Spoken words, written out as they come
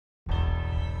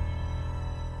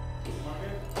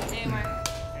And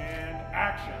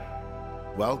action.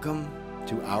 Welcome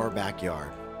to our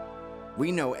backyard.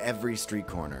 We know every street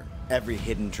corner, every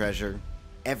hidden treasure,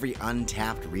 every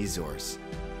untapped resource,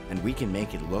 and we can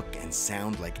make it look and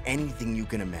sound like anything you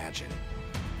can imagine.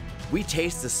 We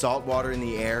taste the salt water in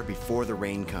the air before the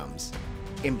rain comes,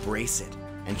 embrace it,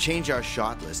 and change our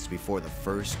shot list before the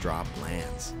first drop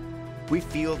lands. We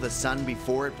feel the sun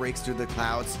before it breaks through the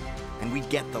clouds, and we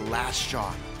get the last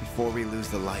shot before we lose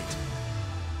the light.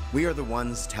 We are the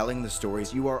ones telling the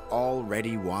stories you are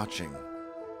already watching.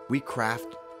 We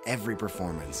craft every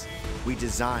performance, we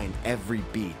design every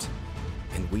beat,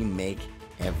 and we make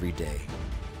every day.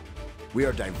 We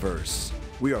are diverse,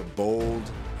 we are bold,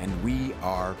 and we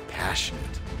are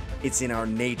passionate. It's in our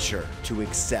nature to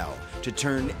excel, to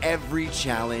turn every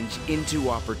challenge into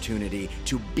opportunity,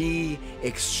 to be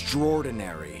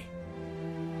extraordinary.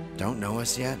 Don't know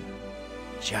us yet?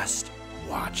 Just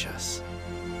watch us.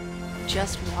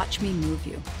 Just watch me move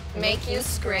you. Make you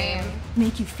scream.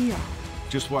 Make you feel.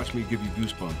 Just watch me give you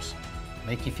goosebumps.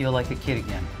 Make you feel like a kid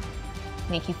again.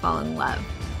 Make you fall in love.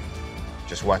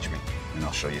 Just watch me, and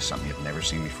I'll show you something you've never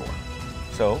seen before.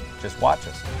 So, just watch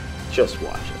us. Just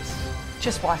watch us.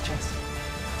 Just watch us.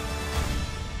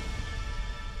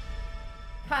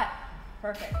 Cut.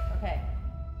 Perfect. Okay.